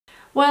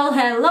Well,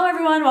 hello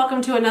everyone,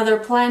 welcome to another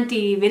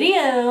planty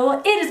video.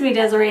 It is me,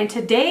 Desiree, and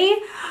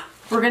today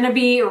we're gonna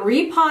be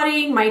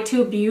repotting my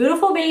two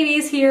beautiful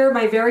babies here,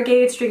 my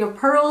variegated string of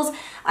pearls.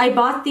 I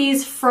bought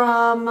these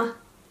from,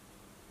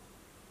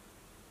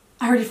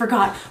 I already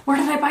forgot. Where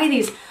did I buy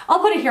these? I'll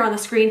put it here on the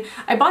screen.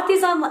 I bought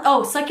these on,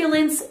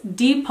 Succulents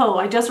Depot.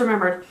 I just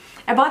remembered.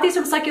 I bought these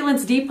from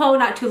Succulents Depot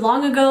not too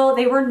long ago.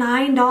 They were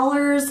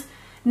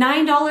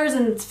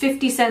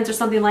 $9.50 or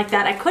something like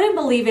that. I couldn't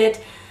believe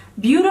it.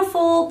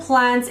 Beautiful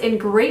plants in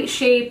great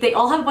shape. They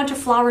all have a bunch of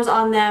flowers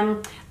on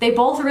them. They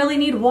both really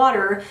need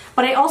water,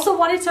 but I also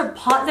wanted to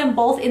pot them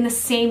both in the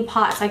same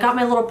pot. So I got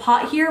my little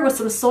pot here with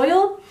some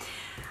soil.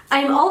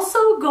 I'm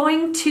also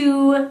going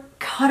to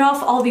cut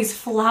off all these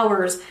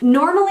flowers.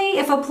 Normally,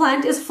 if a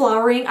plant is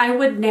flowering, I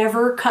would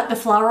never cut the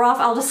flower off.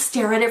 I'll just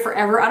stare at it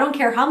forever. I don't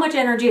care how much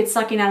energy it's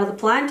sucking out of the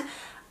plant.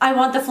 I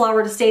want the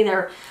flower to stay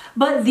there.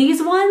 But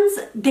these ones,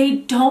 they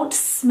don't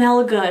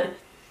smell good.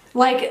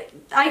 Like,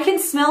 I can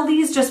smell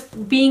these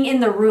just being in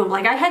the room.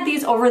 Like, I had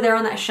these over there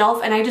on that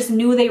shelf and I just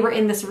knew they were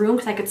in this room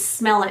because I could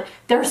smell it.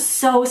 They're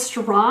so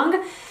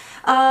strong.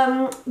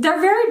 They're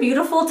very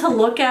beautiful to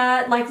look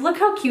at. Like, look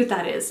how cute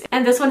that is.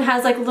 And this one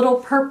has like little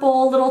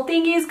purple little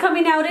thingies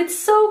coming out. It's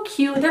so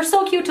cute. They're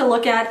so cute to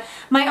look at.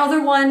 My other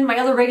one, my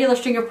other regular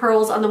string of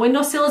pearls on the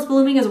windowsill is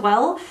blooming as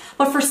well.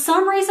 But for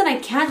some reason, I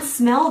can't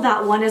smell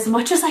that one as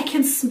much as I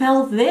can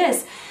smell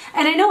this.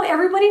 And I know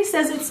everybody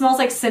says it smells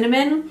like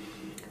cinnamon.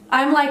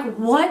 I'm like,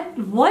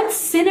 what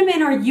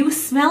cinnamon are you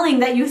smelling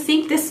that you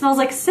think this smells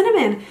like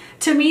cinnamon?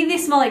 To me, they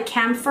smell like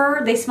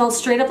camphor. They smell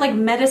straight up like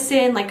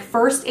medicine, like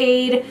first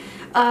aid.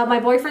 My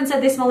boyfriend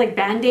said they smell like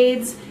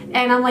Band-Aids.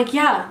 And I'm like,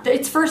 yeah,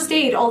 it's first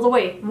aid all the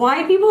way.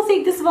 Why people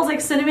think this smells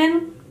like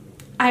cinnamon?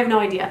 I have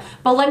no idea.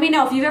 But let me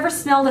know if you've ever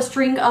smelled a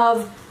string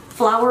of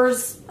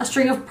flowers, a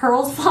string of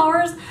pearls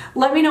flowers.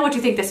 Let me know what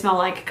you think they smell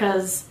like,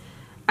 because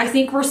I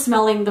think we're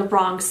smelling the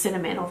wrong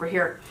cinnamon over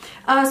here.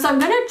 So I'm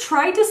gonna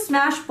try to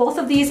smash both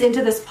of these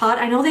into this pot.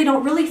 I know they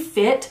don't really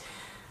fit,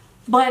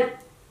 but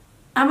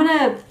I'm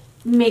gonna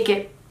make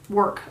it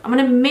work. I'm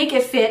gonna make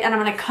it fit and I'm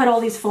gonna cut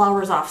all these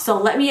flowers off. So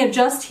let me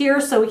adjust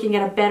here so we can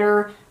get a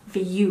better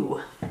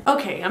view.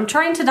 Okay, I'm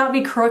trying to not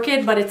be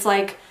crooked, but it's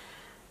like,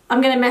 I'm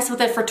gonna mess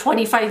with it for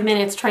 25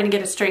 minutes trying to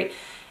get it straight.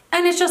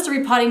 And it's just a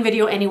repotting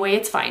video anyway,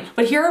 it's fine.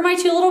 But here are my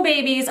two little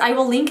babies. I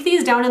will link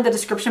these down in the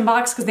description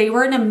box because they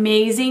were an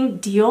amazing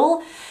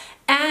deal.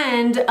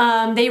 And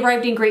they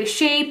arrived in great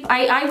shape.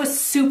 I was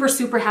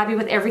super happy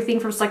with everything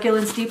from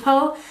Succulents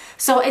Depot.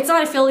 So it's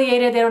not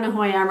affiliated, they don't know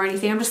who I am or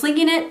anything. I'm just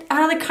linking it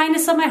out of the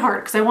kindness of my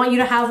heart because I want you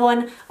to have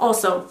one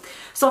also.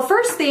 So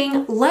first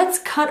thing, let's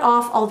cut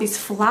off all these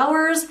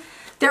flowers.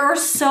 There are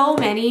so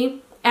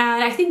many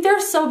and I think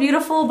they're so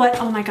beautiful, but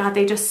oh my God,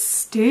 they just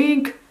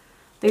stink.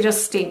 They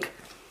just stink.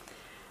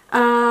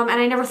 And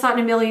I never thought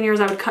in a million years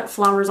I would cut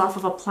flowers off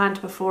of a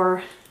plant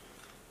before.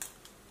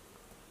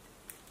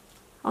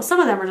 Well,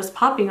 some of them are just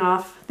popping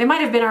off. They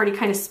might have been already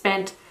kind of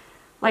spent.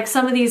 Like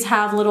some of these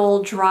have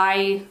little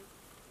dry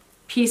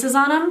pieces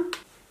on them.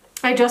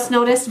 I just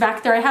noticed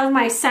back there I have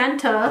my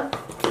Santa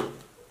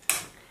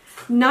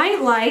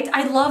nightlight.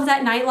 I love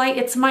that nightlight.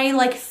 It's my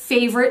like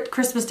favorite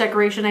Christmas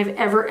decoration I've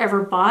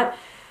ever bought.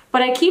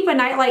 But I keep a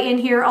nightlight in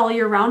here all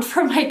year round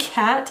for my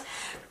cat.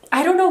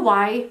 I don't know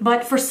why,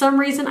 but for some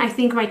reason I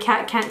think my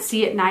cat can't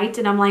see at night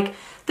and I'm like,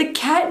 the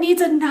cat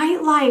needs a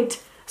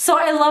nightlight. So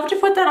I love to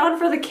put that on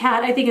for the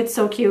cat. I think it's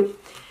so cute.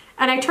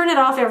 And I turn it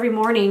off every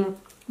morning,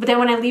 but then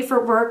when I leave for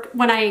work,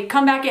 when I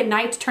come back at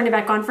night to turn it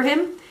back on for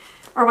him,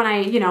 or when I,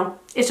 you know,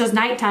 it's just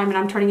nighttime and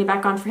I'm turning it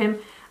back on for him,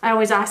 I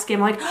always ask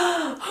him like,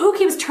 oh, who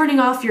keeps turning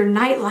off your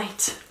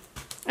nightlight?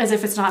 As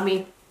if it's not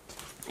me.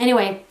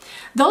 Anyway,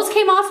 those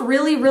came off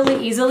really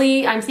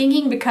easily. I'm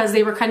thinking because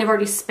they were kind of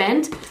already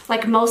spent.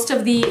 Like most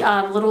of the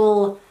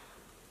little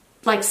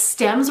like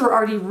stems were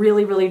already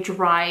really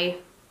dry.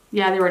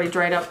 Yeah, they already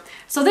dried up.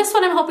 So this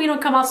one I'm hoping will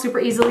come off super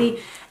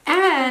easily.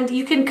 And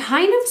you can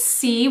kind of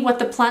see what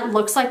the plant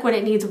looks like when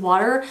it needs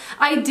water.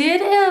 I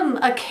did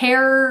a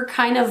care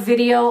kind of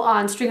video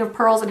on string of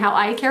pearls and how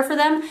I care for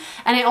them.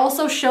 And I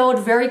also showed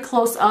very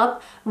close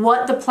up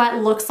what the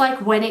plant looks like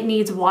when it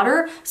needs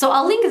water. So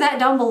I'll link that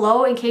down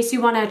below in case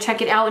you want to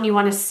check it out and you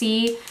want to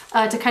see,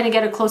 to kind of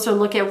get a closer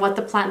look at what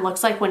the plant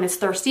looks like when it's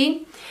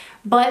thirsty.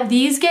 But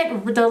these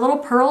the little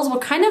pearls will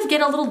kind of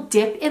get a little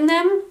dip in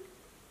them.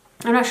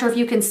 I'm not sure if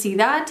you can see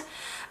that.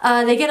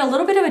 They get a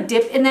little bit of a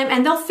dip in them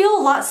and they'll feel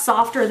a lot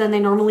softer than they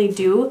normally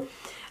do.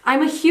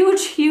 I'm a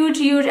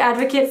huge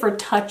advocate for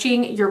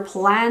touching your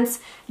plants.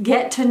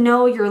 Get to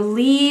know your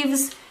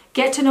leaves.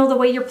 Get to know the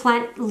way your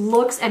plant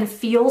looks and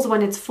feels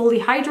when it's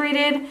fully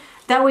hydrated.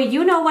 That way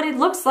you know what it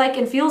looks like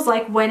and feels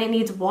like when it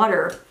needs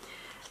water.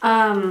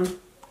 I'm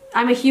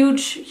a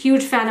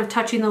huge fan of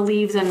touching the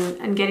leaves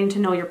and getting to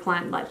know your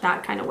plant like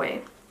that kind of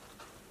way.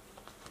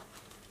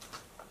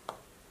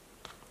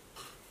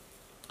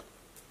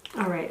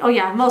 All right. Oh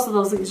yeah, most of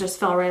those leaves just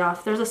fell right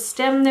off. There's a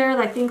stem there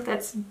that I think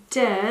that's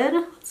dead.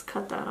 Let's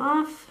cut that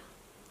off.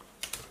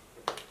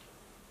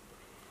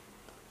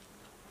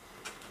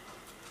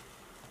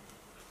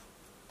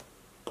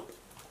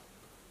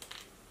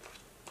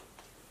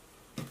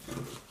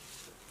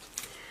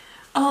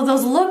 Oh,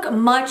 those look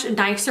much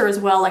nicer as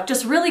well, like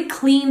just really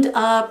cleaned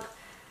up,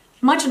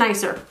 much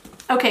nicer.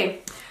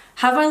 Okay,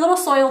 have my little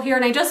soil here,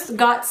 and I just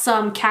got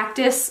some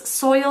cactus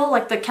soil,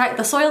 like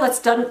the soil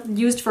that's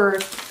used for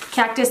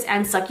cactus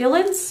and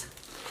succulents.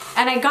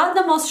 And I got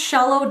the most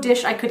shallow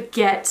dish I could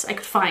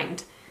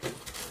find.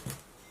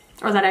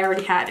 Or that I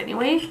already had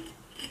anyway.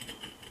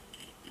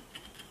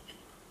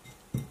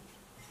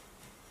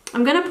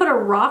 I'm gonna put a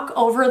rock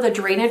over the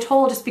drainage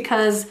hole just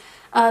because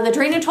the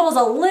drainage hole is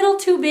a little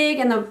too big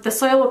and the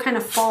soil will kind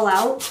of fall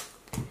out.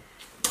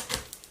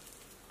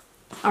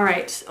 All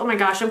right, oh my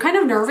gosh, I'm kind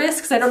of nervous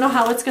because I don't know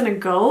how it's gonna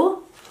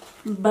go,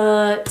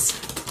 but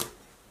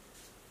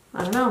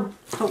I don't know.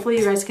 Hopefully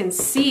you guys can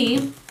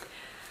see.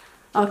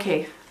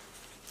 Okay.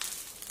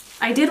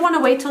 I did want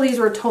to wait till these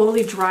were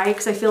totally dry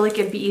because I feel like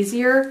it'd be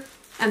easier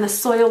and the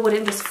soil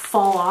wouldn't just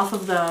fall off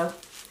of the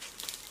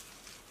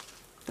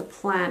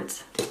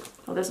plant.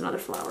 Oh, there's another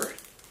flower.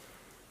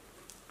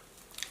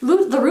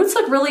 The roots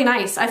look really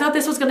nice. I thought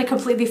this was going to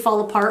completely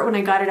fall apart when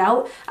I got it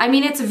out. I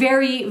mean, it's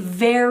very,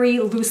 very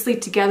loosely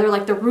together.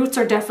 Like the roots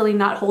are definitely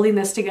not holding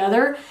this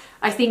together.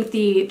 I think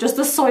just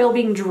the soil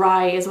being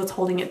dry is what's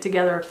holding it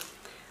together.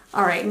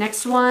 All right,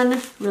 next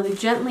one, really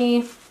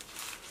gently.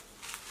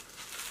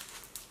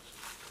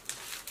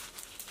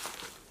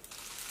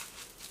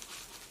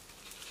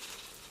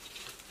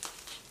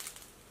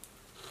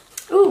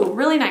 Ooh,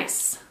 really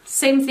nice.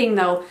 Same thing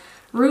though.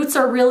 Roots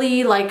are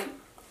really like,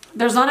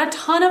 there's not a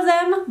ton of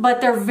them,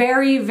 but they're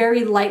very,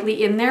 very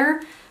lightly in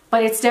there.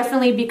 But it's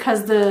definitely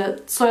because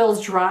the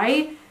soil's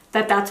dry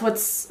that's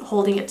what's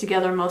holding it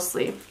together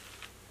mostly.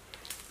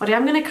 But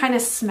I'm gonna kind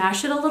of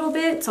smash it a little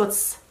bit so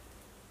it's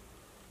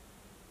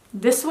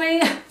this way,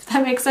 if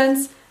that makes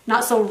sense.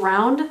 Not so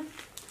round.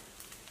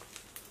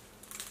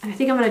 And I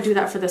think I'm gonna do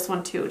that for this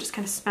one too. Just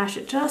kind of smash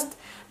it just.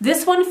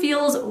 This one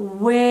feels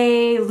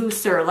way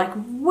looser, like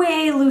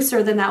way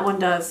looser than that one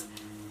does.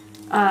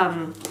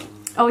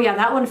 Oh yeah,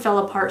 that one fell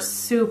apart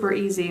super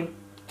easy.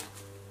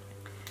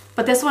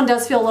 But this one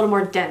does feel a little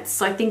more dense,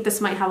 so I think this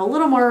might have a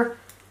little more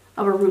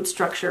of a root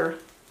structure.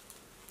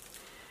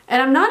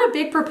 And I'm not a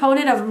big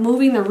proponent of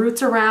moving the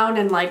roots around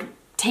and like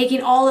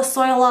taking all the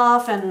soil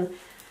off, and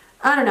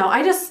I don't know,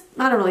 I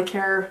don't really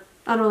care.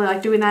 I don't really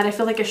like doing that. I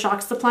feel like it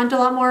shocks the plant a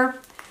lot more.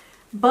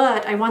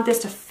 But I want this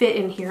to fit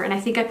in here, and I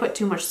think I put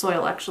too much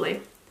soil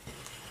actually.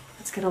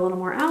 Let's get a little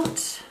more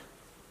out.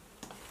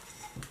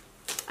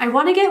 I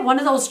want to get one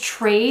of those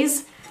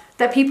trays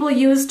that people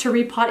use to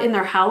repot in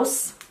their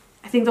house.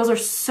 I think those are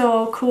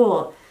so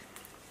cool.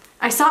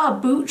 I saw a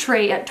boot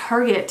tray at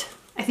Target.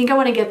 I think I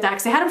want to get that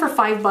because they had them for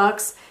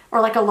 $5 or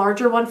like a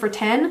larger one for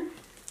 10.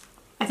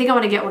 I think I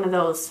want to get one of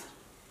those.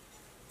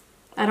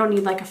 I don't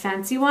need like a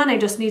fancy one. I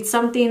just need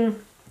something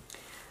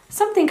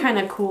kind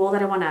of cool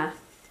that I want to.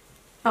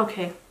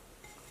 Okay.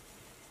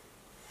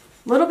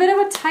 A little bit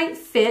of a tight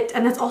fit,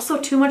 and that's also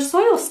too much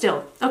soil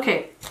still.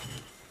 Okay.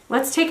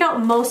 Let's take out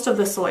most of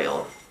the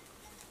soil.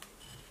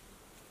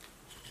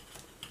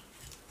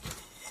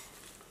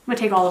 I'm gonna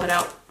take all of it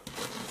out.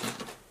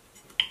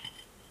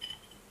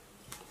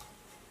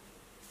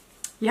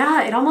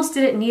 Yeah, it almost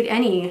didn't need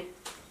any.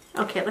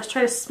 Okay, let's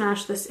try to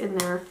smash this in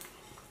there.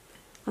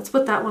 Let's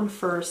put that one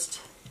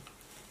first.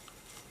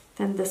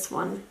 Then this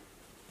one.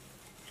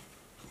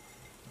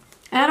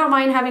 And I don't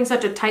mind having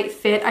such a tight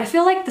fit. I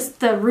feel like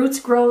the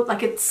roots grow,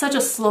 like it's such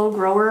a slow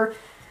grower.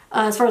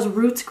 As far as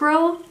roots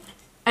grow,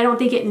 I don't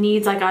think it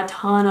needs like a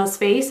ton of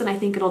space, and I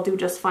think it'll do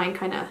just fine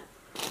kind of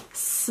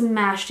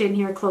smashed in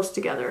here close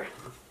together.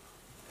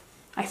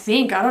 I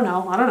think, I don't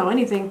know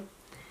anything.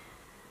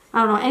 I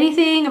don't know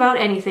anything about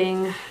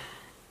anything.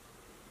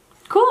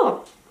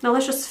 Cool, now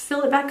let's just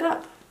fill it back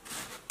up.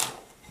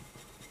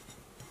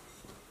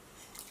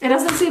 It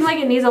doesn't seem like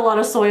it needs a lot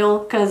of soil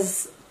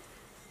because,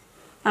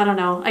 I don't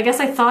know, I guess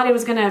I thought it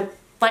was gonna,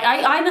 like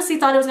I honestly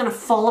thought it was gonna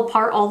fall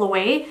apart all the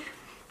way,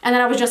 and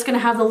then I was just gonna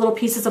have the little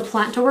pieces of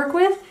plant to work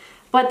with.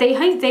 But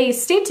they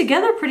stayed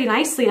together pretty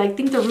nicely. I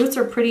think the roots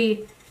are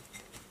pretty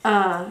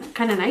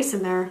kind of nice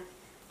in there.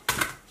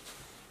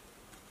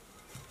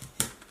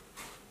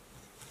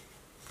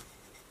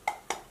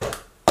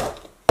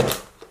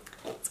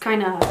 Let's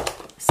kind of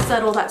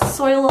settle that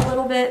soil a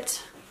little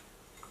bit.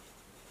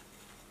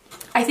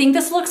 I think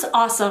this looks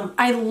awesome.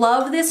 I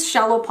love this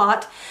shallow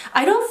pot.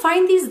 I don't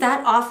find these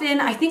that often.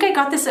 I think I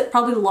got this at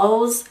probably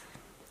Lowe's,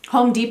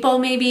 Home Depot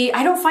maybe.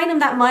 I don't find them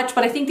that much,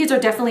 but I think these are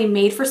definitely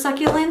made for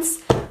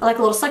succulents, like a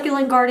little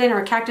succulent garden or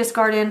a cactus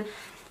garden.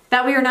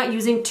 That way you're not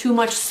using too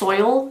much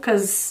soil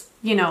because,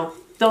 you know,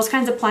 those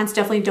kinds of plants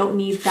definitely don't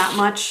need that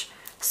much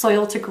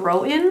soil to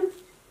grow in.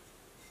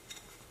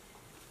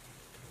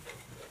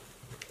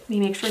 Let me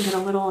make sure I get a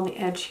little on the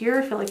edge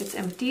here. I feel like it's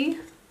empty.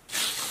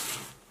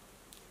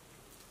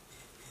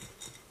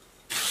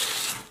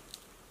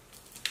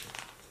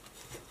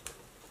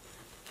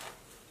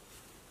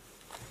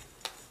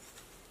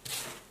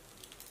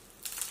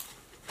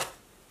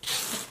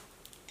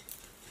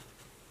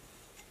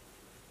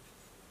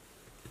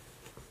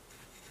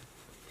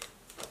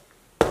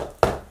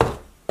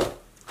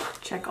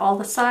 Check all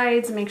the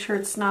sides, make sure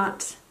it's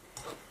not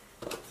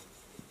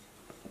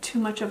too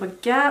much of a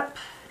gap.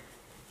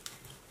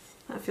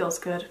 That feels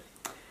good.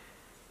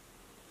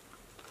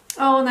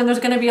 Oh, and then there's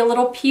going to be a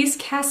little piece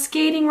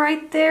cascading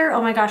right there.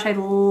 Oh my gosh, I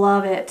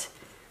love it.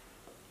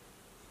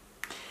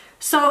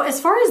 So as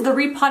far as the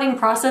repotting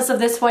process of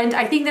this one,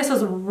 I think this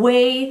was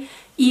way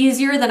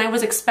easier than I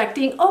was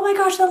expecting. Oh my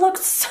gosh, that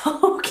looks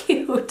so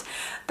cute.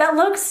 That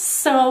looks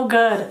so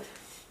good.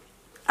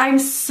 I'm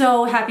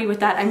so happy with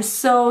that. I'm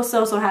so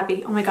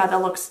happy. Oh my god,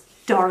 that looks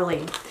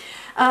darling.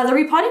 The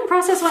repotting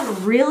process went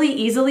really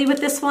easily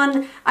with this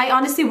one. I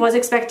honestly was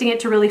expecting it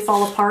to really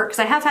fall apart because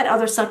I have had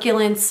other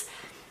succulents,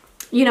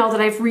 you know, that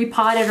I've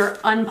repotted or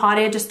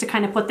unpotted just to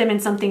kind of put them in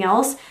something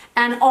else,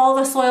 and all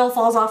the soil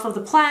falls off of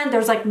the plant.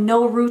 There's like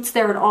no roots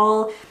there at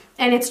all,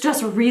 and it's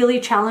just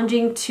really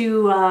challenging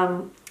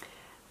to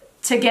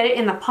get it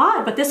in the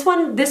pot. But this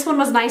one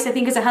was nice, I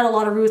think, because it had a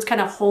lot of roots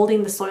kind of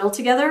holding the soil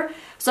together,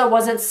 so it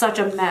wasn't such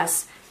a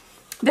mess.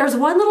 There's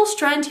one little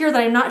strand here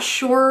that I'm not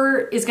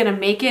sure is gonna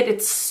make it.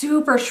 It's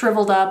super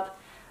shriveled up.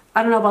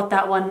 I don't know about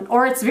that one,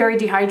 or it's very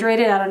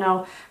dehydrated, I don't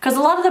know. Because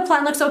a lot of the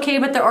plant looks okay,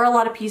 but there are a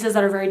lot of pieces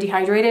that are very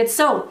dehydrated.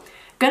 So,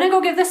 gonna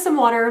go give this some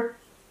water.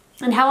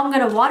 And how I'm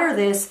gonna water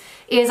this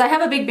is I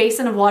have a big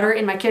basin of water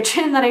in my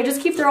kitchen that I just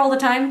keep there all the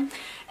time.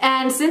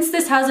 And since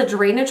this has a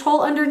drainage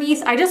hole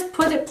underneath, I just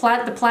put the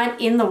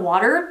plant in the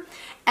water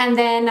and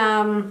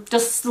then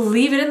just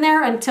leave it in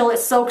there until it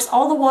soaks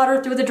all the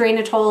water through the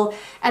drainage hole,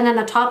 and then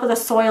the top of the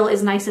soil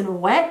is nice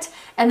and wet,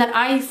 and then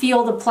I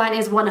feel the plant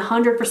is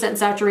 100%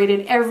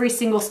 saturated. Every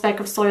single speck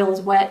of soil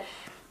is wet,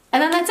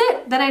 and then that's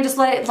it. Then I just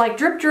let it like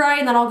drip dry,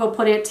 and then I'll go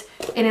put it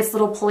in its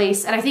little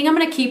place. And I think I'm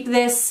gonna keep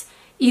this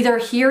either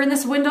here in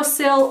this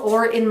windowsill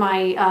or in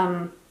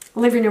my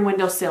living room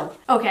windowsill.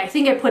 Okay, I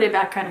think I put it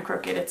back kind of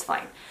crooked, it's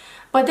fine.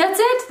 But that's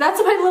it. That's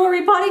my little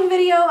repotting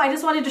video. I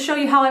just wanted to show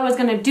you how I was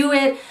gonna do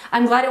it.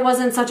 I'm glad it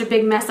wasn't such a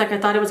big mess like I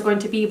thought it was going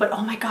to be, but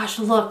oh my gosh,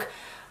 look.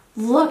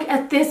 Look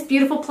at this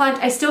beautiful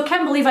plant. I still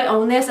can't believe I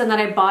own this and that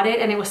I bought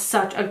it, and it was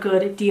such a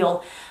good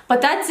deal.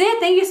 But that's it.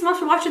 Thank you so much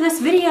for watching this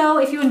video.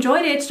 If you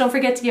enjoyed it, don't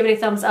forget to give it a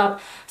thumbs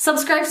up.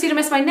 Subscribe so you don't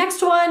miss my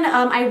next one.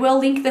 I will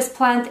link this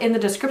plant in the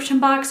description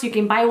box so you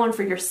can buy one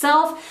for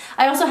yourself.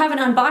 I also have an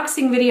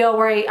unboxing video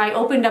where I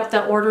opened up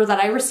the order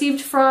that I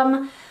received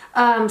from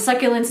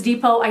Succulents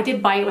Depot. I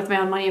did buy it with my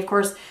own money, of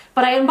course,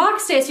 but I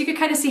unboxed it so you could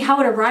kind of see how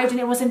it arrived,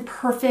 and it was in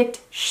perfect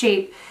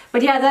shape.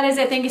 But yeah, that is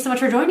it. Thank you so much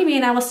for joining me,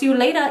 and I will see you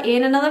later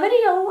in another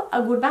video.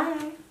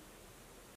 Goodbye.